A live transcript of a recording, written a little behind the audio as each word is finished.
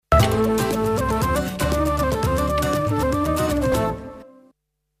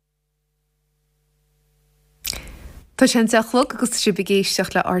Tá sé deachlog agus sé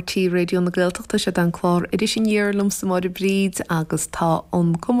begéisteach le RT Radio na Gaeltachta sé den chlár idir sin dhearlumm sa mar bríd agus tá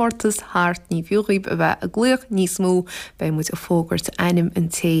an comórtas háart ní bhiúghíb a bheith a gluoch níos mú be mu a fógart einim an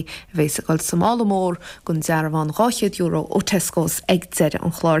té bhééis a gáil Somála mór gon dearmhán €2 ó Tescos ag deire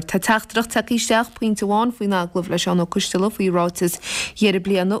an chláir. Tá teachtarach takeísteach pointháin faoin aglah leis an ó custela faoi rátas dhéar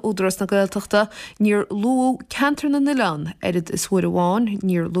bliana údras na Gaeltachta níor lú cantar na Nilán erid is fuair amháin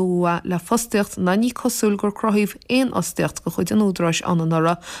níor lú le fosteocht na ní cosúil gur crothíh osteocht go chuid an údras an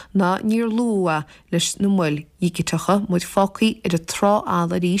nora na níor lua leis na muil ícitecha muid fácaí ar a trá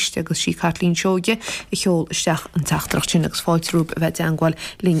ála ríist agus sí Catlín Seoige i cheol isteach an teachtarach sin agus fáiltrúb a bheith deangáil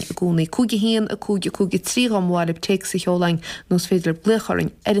lín a gúnaí cúige héan a cúige trí amháilib te sa cheolain nús féidir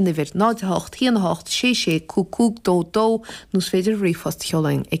blicharing ar an bhir 9 héanacht sé cúg dó nús féidir rifost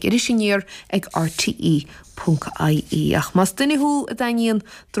cheolain ag idir sinnéir ag RTE.ie ach mas duine a daíon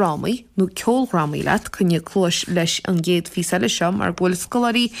drámaí nó ceolrámaí leat chunne clóis leis an géad físa lei sem mar ghfuil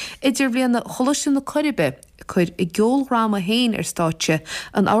scolarí idir bliana cholaiste na Coribe chuir i gceolráma héin ar stáitse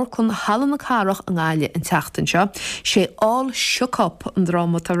an áirclann hallan na carach an gáile an teachtainse sé áil siocop an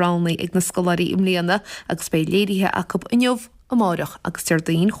dráma tá ránaí ag na scolarí imlíana agus bé léirithe acab inneomh amáireach agus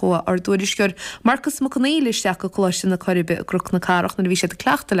teirdaín chua ar dúirisgur Marcus Mcnéilisteach go chláiste na Coribe a gruch na carach na bhí sé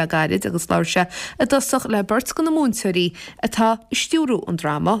cleachta le gairid agus láirse a dosach le burt go na múnseirí atá stiúrú an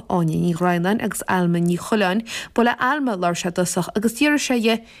dráma áine ní Rheinland agus alma ní choláin bo le alma láirse dosach agus tíir sé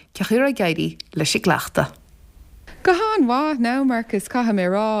ceachir a gairí leis cleachta. Go háin bhá ná Marcus caithe mé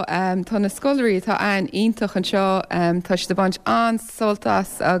rá tá na scolarí tá an ionintach an seo tá si de baint an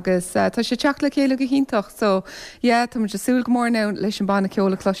soltas agus tá sé teach le chéile go hiintach so tá mu súil go mór ná leis an banna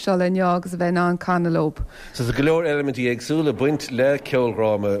ceola cloisteáil in agus a bheith ná an canalób. So a golóir elementí agsúla buint le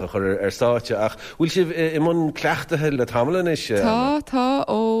ceolráma chur ar státe ach bhfuil si i mún cleachtathe le tamlan is? Tá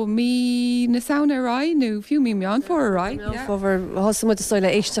ó mí na saona rá nó fiú mí meán fór rá. Fóver has mu soile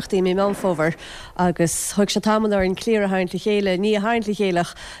éisteachtaí mé meán fóver agus thug se tamlar in cléir a haintla chéile, ní a haintla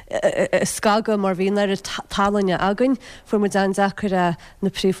chéilech scaga mar bhí ar a talanne agan fu mu dan dachar na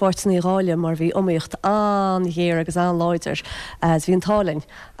príomhórtaí ráile mar bhí omíocht an héir agus an láidir as bhí an tálainn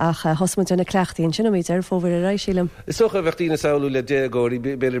ach hosmu duna cleachtaín sinna míid ar fóver a réisiúlam. Is socha bhechttína saoú le déagóirí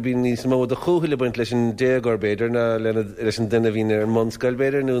beidir bí níos mó a chuúile buint leis an déagóir beidir na leis an duine bhín ar monscail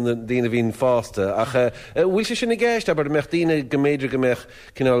beidir nó na daine bhín fásta ach bhfuil sé sinna ggéist aber meachtaína go méidir go meach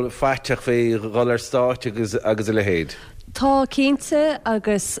cinál feiteach fé gáil ar stáit agus a lehéad. Tá cénte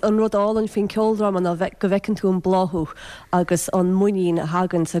agus an rudálan fin ceoldrama na go bhecinn tú an bláthú agus an muín a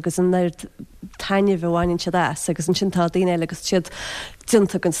hagant agus an nerd taine bhhain se agus an sin tá daine agus siad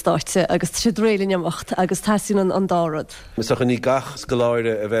dinta an stáite agus siad réileneamacht agus taín an dárad. Misach ní gach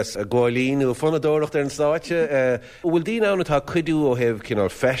scoláire a bheits a gáilín ó fannadáirecht ar an stáite bhfuil dí ána tá chuidú ó heh cinál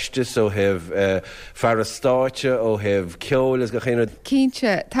festas ó heh fear a stáite ó heh ceol is go chéine.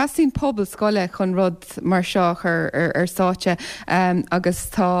 Cínte taín pobl scoile chun rud mar seach ar státe agus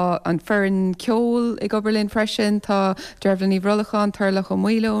tá an fearan ceol ag Oberlin freisin tá dreibhlan í bhrolachan tarlach ó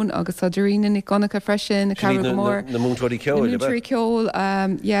muilón agus tá doína nig gannacha freisin Carol Mór na múntúirí ceol. Na múntúirí ceol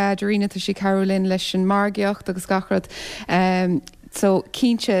doína tá sí Carolyn leis an margeocht agus gachrad so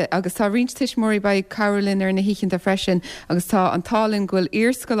cínte agus tá rintis mórí ba Carolyn ar na hícinnta freisin agus tá an talinn ghfuil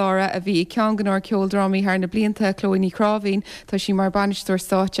irscolára a bhí cean ganar ceoldrámaí ar na blianta chlóiní cráhín tá sí mar banisteúir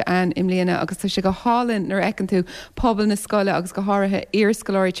státe an imléana agus tá si go hálinn ar ecan tú pobl na scoile agus go háirithe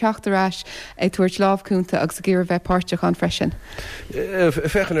irscoláirí teachtarráis ag tuairt lábhcúnta agus a ggéir bheith páirteach an freisin.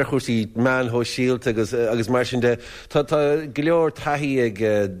 Fechan ar chusaí manthó síalt agus mar sin de tá go leor taithí ag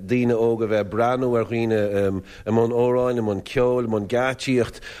daine óga bheith breanú ar chuoine am óráin am ceol an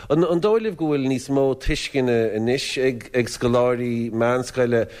gatíocht. An dóileh gohfuil níos mó tuiscinne inis ag scoláirí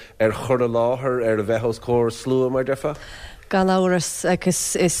meánscaile ar chur a láthair ar a bheithos cóir slua mar defa? Gan áras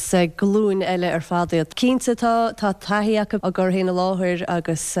agus is glún eile ar fádaad. Cínta tá taíach a gur héna láthir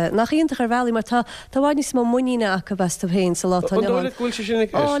agus nach íontach ar bhelaí mar tá bhaid níos mó muíine acha best héin sa látá.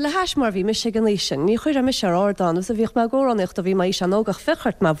 Le heis mar bhí mis sé gan lísin. Ní chuir a mis ar ordan, a bhíoh me gcóránicht a bhí mai an ógach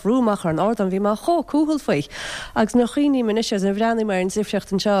fichart má bhrúmach ar an ordan bhí má cúhall faoi. Agus nach chuoí man is an bhreanaí mar an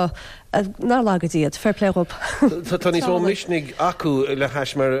zifreacht an seo ná lagadíad fairpléop. Tá níos mó misnig acu le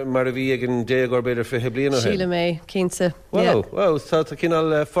heis mar a bhí ag an déagóir beidir fi bliana. Síle mé cínta. Wow, tá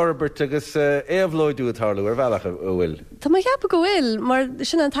cinál forbert agus éamhlóidú atarlú ar bhealach a bhfuil. Tá mai cheappa go bhfuil, mar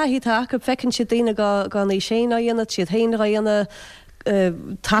sin an taithítá go fecinn si daine gan í sé a dhéanana siad héine a dhéanana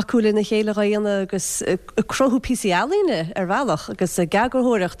takeúla na chéile raíanana agus crothú píalíine ar bhealach agus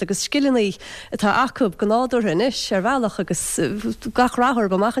gagarthireacht agus skillinnaí atá acub go nádorthanis ar bhealach agus gach ráthir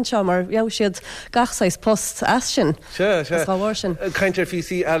ba machchan seo mar bheabh siad gachsáis post as sin. Táhhair sin. Caintear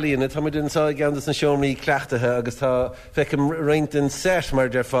fíí alíonna tá dun sa gandas na seomí cleachtathe agus tá fecim reintin set mar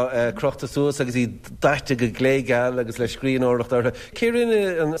dearfa crochta suas agus í daite go léigeil agus le scrín orlacht ortha. Cé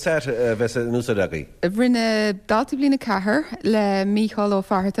rinne an set bheits núsa agaí? Rinne dáta blina cethir le Mícheál ó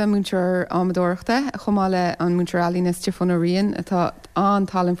Fartha múntear amadóireachta chomáile an múntear alína Stefanóíon atá an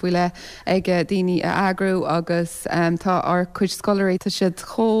talan fuile ag daoine a agrú agus tá ar chuid scoiréita siad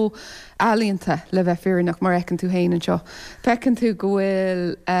cho alínta le bheith fearnach mar ecinn tú héin anseo. Fecinn tú go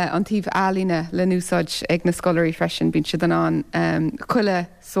bhfuil an tíomh alína le núsáid ag na scoirí freisin bín siad an chuile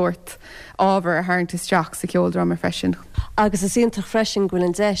sort ábhar a haingtas teach sa ceoldra mar freisin. Agus is íontach freisin gúil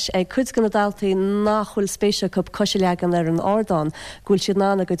an deis ag chud gan daltaí nachhfuil spéise cup cosilegan ar an ardán gúil siad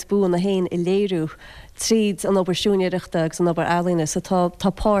nána go bú na héin I léirú tríd an obarsúneiriachta agus an obair alína sa tá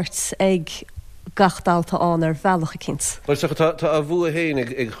páirt ag gachdalta an ar bhealach a kins. Well tá a bhu a héin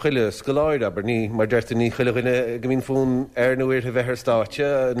ag chuile scoláir aber ní mar deirta ní chuileine go mín fún nuir a bheithir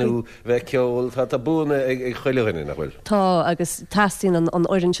státe nó bheith ceol tá búna ag chuileine nachhfuil. Tá agus tastín an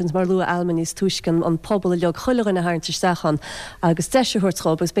origins mar lua almanís túiscin an pobl leog chuileine haintteachchan agus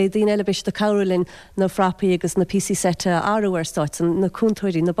deisiúirtá agus bé dín eile beis de Carolyn na frappaí agus na PC sete áhar stáit na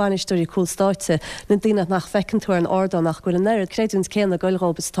cúntúirí na banisteúí cool stáite na dína nach fecinú an ordan nach goil neir créún céan na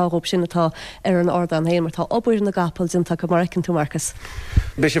goilrábas táób sinnatá ar an ordan héin mar tá opúir na gapal dinta go marcin tú Marcus.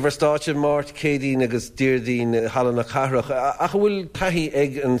 Bes bhar státe mát cédín agus dírdín hallanna charach a bhfuil taithí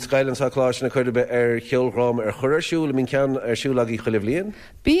ag an Skylandsáláis na chuide be ar cheolrám ar chuirsúil mín cean ar siúlaí chuilehléon?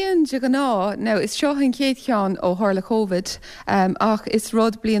 Bíon de gná nó is seo an céad cheán ó thála COVID ach is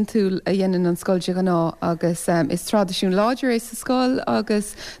rud blion túil a dhéanaan an scoil de gná agus is tradiisiún láidir is sa scoil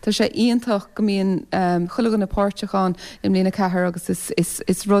agus tá sé íontach go míon chulagan na páirteachán im lína cethir agus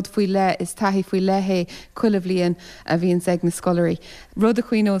is rud faoi le is taithí faoi lehé chuilehléon a bhíon ag na scoirí. Rud a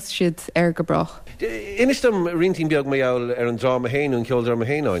chuoinós siad ar go brach. Inistam rintín beag méall ar an drama héin an ceoldrama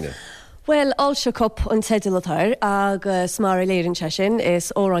héáine? Well, all se cup an tedilatar agus mar léirin sin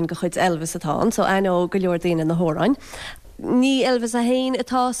is óráin go chuid Elvis atá, so anó go leor daine na hóráin. Ní Elvis a héin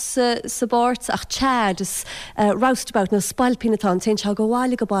atá sa bort ach Chad is roustabout na spalpinatá te se go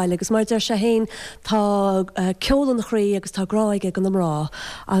bháile go bailile agus mar se héin tá ceolan nach chraí agus tá gráige gan amrá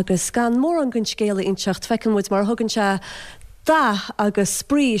agus gan mór an gunn scéala insecht fecinmid mar thugann se da agus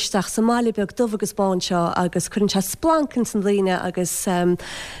spríisteach Somáliabeag dubh agus bánseo agus chun se splancan san líine agus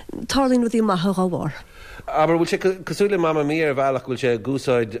tarlín rudí maithe gáhhar. Aber bhfuil sé cosúla mama mí ar bhealach bhfuil sé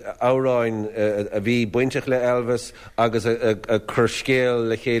gúsáid áráin a bhí buinteach le Elvis agus a chur scéal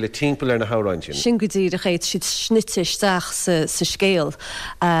le chéile timppla ar na háráin sin. Sin go dtí a chéad siad snitisteach sa scéal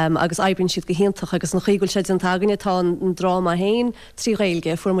agus aibbrinn siad go héintach agus nach chuigúil sé an taganine tá an drama héin trí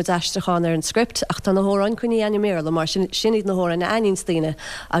réilge fu mu deisteáin ar an script ach tá na hóráin chuní animéile mar sinad na hóráin na ainstíine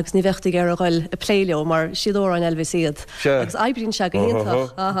agus ní bheachtaigh ar a ghil a pléleo mar siad óráin Elvis iad. Agus aibbrinn se go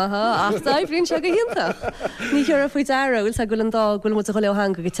héintach. Ach aibbrinn se go héintach. Ní ar a faoi deil a goil an dá goil mu a go le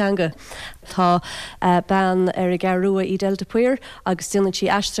hanga go teanga. Tá ban ar a garúa í delta puir agus duanann si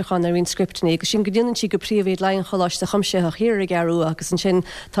eisteachán ar hín scriptní, agus sin go dúanann si go príomhéad leon choláiste chumseach hir a garú agus an sin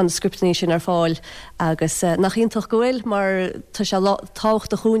tá na scriptní sin ar fáil agus nach ionintach gohfuil mar tá se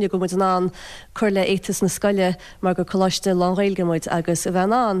tácht a chuúne go muid an chur le étas na scoile mar go choláiste lá réilgemuid agus a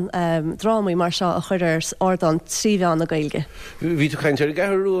bhean an drámaí mar seo a chuir ordan tríheán na gailge. Bhí tú chaint ar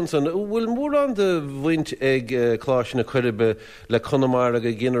garún san bhfuil mór an de bhaint ag chláis na chuiribe le Connemara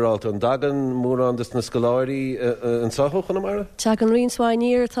a generalta an dagan mór an na scoláirí an sáthó Connemara? Teag an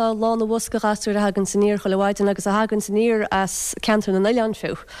rionsháinníir tá lá na bhosca gasú a hagann san níor choleháidin agus a hagann san níor as cantar na Neileán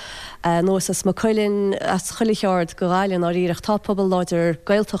fiú. Nós as má chuilinn as chuilicheard go gáileann á íireach tá pobal láidir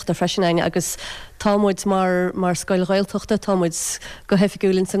gailtochta freisinine agus támuid mar scoil gailtochta támuid go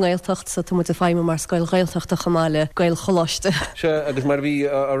hefiúlinn san gailtocht sa támuid a feimime mar scoil gailtochta chamáile gail choláiste. Se agus mar bhí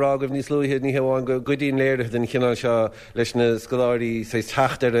arágah níos luúhéad ní heháin go godín léir den cinál seo leis na scoláirí sé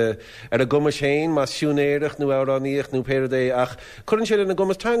techt ar a gomas chéin más siúnéireach nó áráníocht nó péirdé ach chuann sé na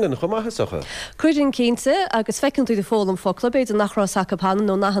gomas tangan chumaithasacha. Cuidirn cínte agus fecinn tú de fólam fócla beidir nachrá sacapan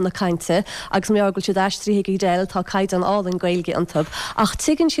nó nachna cainte agus mé ágail siad eistrithe í déil tá caiid an álan gailge antab ach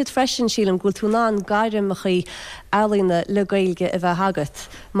tuigann siad freisin sílam gúil tú ná gaiirimechaí ealaína le gailge a bheith hagat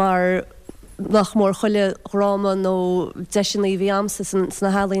mar nach mór chuile ráma nó deisinaí bhí amsa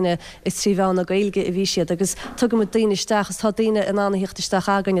sna hálíine is tríomhánna gailge a bhí siad agus tugad mu daoneisteach tá daine an annaíochttasteach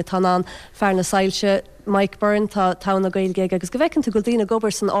aganine tá an fearna sailse Mike Byrne tá tána gailge agus go bhhecinn tú go dtína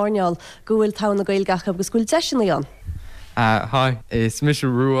gobar san áneáil go bhfuil tána gailgacha agus gúil deisinaí an. Hi, is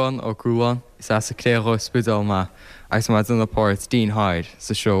Mr. Ruan ó Grúan, is as a cléo spidal ma, agus ma dun apart Dean Hyde,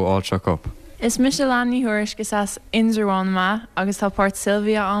 sa show All Chuck Up. Is Michelle Annie Hurish gus as Inzerwan ma, agus tá part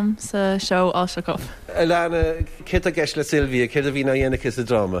Sylvia sa show All Chuck Up. Lana, kit a geis le Sylvia, kit a bhí na dhéanana is a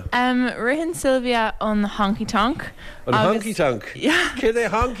drama. Rihin Sylvia on Honky Tonk. On Honky Tonk? Yeah. Kit a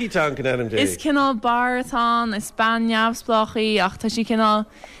Honky Tonk in NMD? Is cinnal barathon, is banjabsblochi, ach tá si cinnal,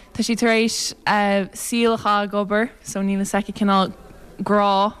 tá si taréis sílacha gobar, so níla seici cinnal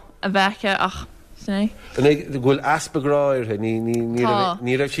grá a bhecha ach, sinné. Bhfuil aspaghráir,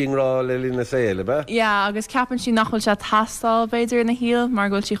 ní raibh sin rá le lína saoile, ba? Yeah, agus ceapan si nachhfuil se tastal beidir na híal, mar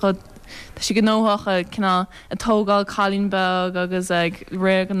ghfuil si chud tá si go nóhacha cinál a tógáil Colínbeg agus ag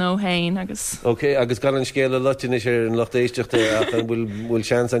ré go nóhain agus. Ok, agus gan an scéile lotin is an locht éisteachta ach an bhfuil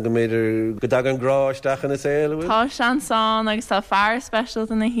seans an go méidir go dag an gráisteach na saoile bhfuil? Tá seansán agus tá fear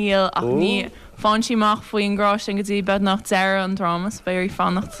special in na híal ach ní fáin si mach faoi an grás an gotí bed nach deire an dramas féirí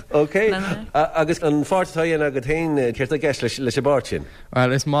fannacht. Ok, agus an fáirtáin agad hain ceirt a gceist leis a báir sin?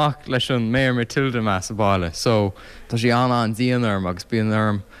 Well, is mach leis an Mayor Matilda meas a báile, so tá si anna an díanarm agus bí an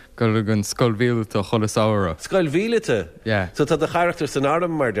arm go an scoilvíalta cholas ára. Scoilvíalta? Yeah. So tá de charachtar san arm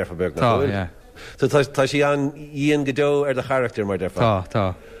mar defa beg na Tá, yeah. So tá si an íon godó de charachtar mar defa?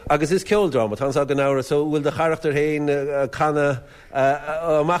 Tá. Agus is ceoldrama, tá an ára, so bhfuil de charachtar hain canna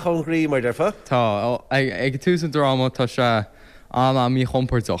machongrí mar defa? Tá, ag tús an drama tá se anna mí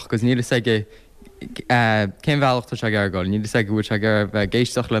chomportach, gus níle seige cén bhealachta se gar gáil, níle seige bhúil se gar bheith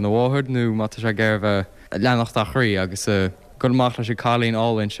géisteach le na bháthir nó má tá se gar bheith leannacht a chrí agus gurmach leis sé cálín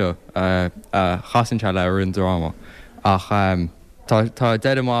álainn seo chasanse le ar an drama. Ach tá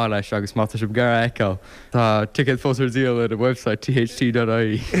dead amá leis agus má tá sib gar eiceil. Tá ticket fósar díal ar a website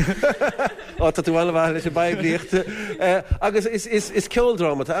tht.ie. Tá tú bhile bheith leis a baimhlíochta. Agus is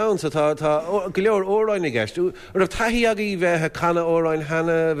ceoldrama tá ann, so tá go leor óráin i gceist. Ar taithí agaí bheith canna óráin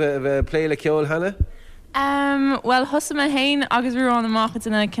hena bheith pléile ceol hena? Well, husam a hain agus bhúrán amachcha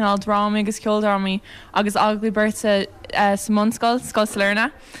inna cinál drama agus ceoldramaí agus agla berta sa monscoil, Scoil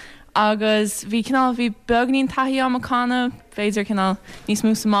Salerna. Agus bhí cinál bhí beagnín taithí am a canna, féidir cinál níos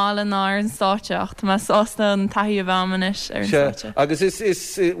mú Somála ná an státe ach tá mas ásta an taithí a bhamanis ar an státe. Agus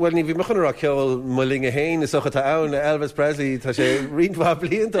well, ní bhí mechan ra ceol muling a hain is socha tá ann Elvis Presley tá sé rionmha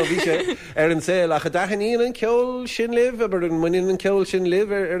blianta bhí sé ar an saoil ach a dachain íon an ceol sin libh aber an muíon an ceol sin libh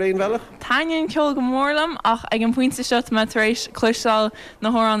ar aon bhealach? Taineann ceol go mórlam ach ag an pointe seo me tar éis clúisáil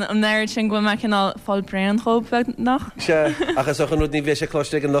na hórán an néir sin go me cinál fáil brean chób nach. Se achas socha nó ní bhí sé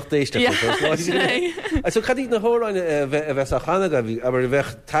cloiste an nachtéiste. So cadí na hóráin a bheits a Canada aber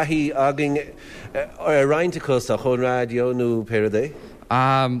bheith taithí agin reinintachas a chun rádio nó Paradé?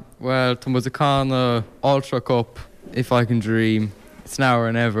 Well, tá was a can All Chuck Up, If I Can Dream, It's Now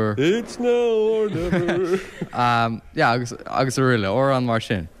or Never. It's now or never. Yeah, agus a riile, ó an mar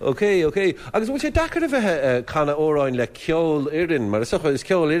sin. Ok. Agus bhfuil sé dachar a bheith canna óráin le ceol irin, mar is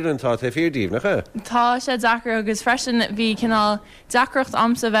ceol irin tá ta firdíomh, nach é? Tá sé dachar agus freisin bhí cinál dachracht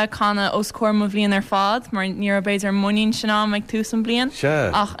amsa bheith canna os cuairm bblion ar fád, mar ní a beidir muín sinná meid túsan blion.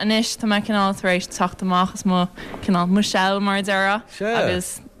 Se. Ach inis tá me cinál tar éis tucht amach is má cinál Michelle mar deire. Se.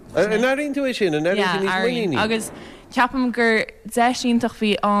 Agus An airinn tú é sin, an airinn tú níos agus ceapam gur deisíntaach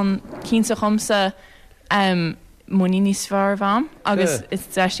bhí an cínta chumsa muí níos fear bham, agus is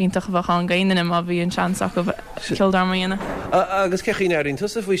deisíntaach bh an gaianana a bhí an seanach go ceoldarmaíana. Agus cechéín airinn tu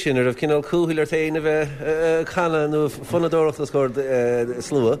a bhí sin ar bh cinál cúhiil ar taine a bheith chana nó fannadóireachta scóir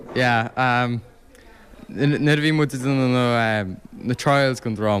slua? Yeah, Nid bhí mu na trials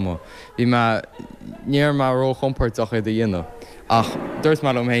gon drama. Bhí níor má ró chomportach a dhéanamh. Ach, dúirt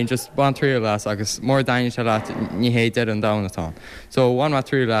mar héin just ban trí las agus mór daine se leat ní hé dead an danatá. So bhain má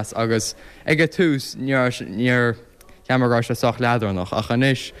trí las agus ag túús níor ceamarrá se soch leadarnach ach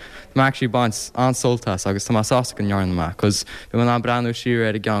anis má sí bant ansoltas agus tá sásta an nearnamach, cos bhí man an breanú siúr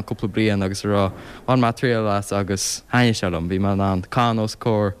ar a gan cúpla blion agus rá bhain má trí las agus haine sem, bhí man an cános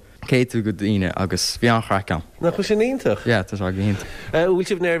cór céitú go dtíine agus bhí an chraicam. Na chu sin ítach? Yeah, tá a ghéint. Bhfuil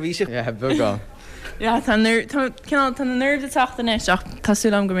sibh nervhíise? Yeah, bugá. Ja, tá na nerd ataachtanis ach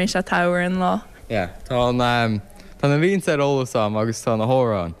tásúlam go mééis se tower an lá. Yeah, tá na bhíon sé ólasám agus tá na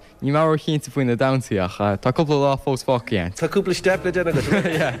hórán. Ní mar chénta faoin na damsaíach tá cúpla lá fós fáciíint. Tá cúpla step le déna go.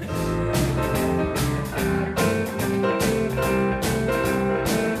 Yeah.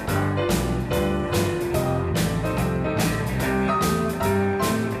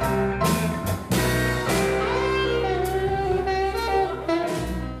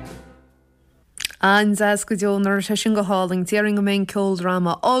 An zas go dúnar se sin go háling déing go mén ceol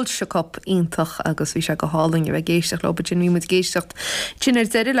drama all secup ítach agus bhí se go háling a bheith géisteach le sin mí géistecht. Sin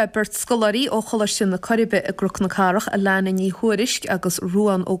deidir le burt scolarí ó chola sin na Caribe a gruch na carach a lena ní thuirisk agus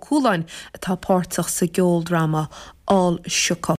ruan ó cúláin atá páirteach sa geol drama all secup.